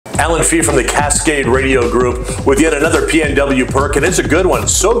Alan Fee from the Cascade Radio Group with yet another PNW perk, and it's a good one.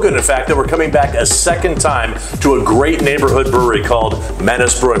 So good, in fact, that we're coming back a second time to a great neighborhood brewery called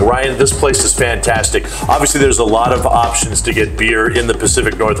Menace Brewing. Ryan, this place is fantastic. Obviously, there's a lot of options to get beer in the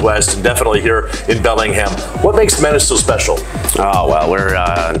Pacific Northwest and definitely here in Bellingham. What makes Menace so special? Oh, well, we're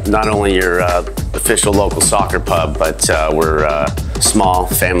not only your official local soccer pub, but we're small,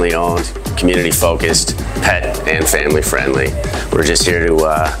 family-owned, community-focused, pet and family-friendly. We're just here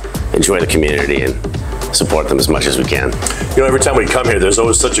to enjoy the community and support them as much as we can. You know, every time we come here, there's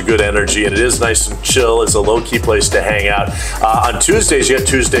always such a good energy, and it is nice and chill. It's a low-key place to hang out. On Tuesdays, you have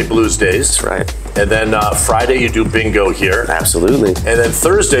Tuesday Blues Days. That's right. And then Friday, you do bingo here. Absolutely. And then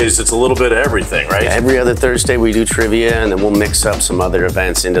Thursdays, it's a little bit of everything, right? Yeah, every other Thursday, we do trivia, and then we'll mix up some other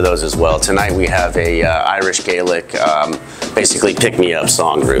events into those as well. Tonight, we have a Irish Gaelic, basically pick-me-up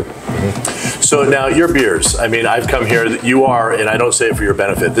song group. So now, your beers. I mean, I've come here. You are, and I don't say it for your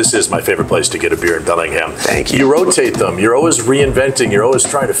benefit, this is my favorite place to get a beer in Bellingham. Thank you. You rotate them. You're always reinventing. You're always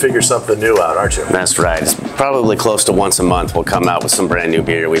trying to figure something new out, aren't you? That's right. It's probably close to once a month we'll come out with some brand new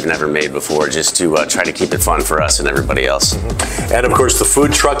beer we've never made before, just to try to keep it fun for us and everybody else. And of course, the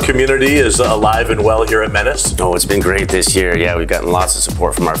food truck community is alive and well here at Menace. Oh, it's been great this year. Yeah, we've gotten lots of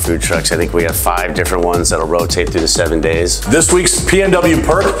support from our food trucks. I think we have 5 different ones that'll rotate through the 7 days. This week's PNW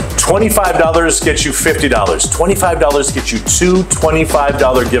perk, $25 gets you $50. $25 gets you 2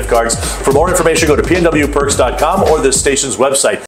 $25 gift cards. For more information, go to pnwperks.com or the station's website.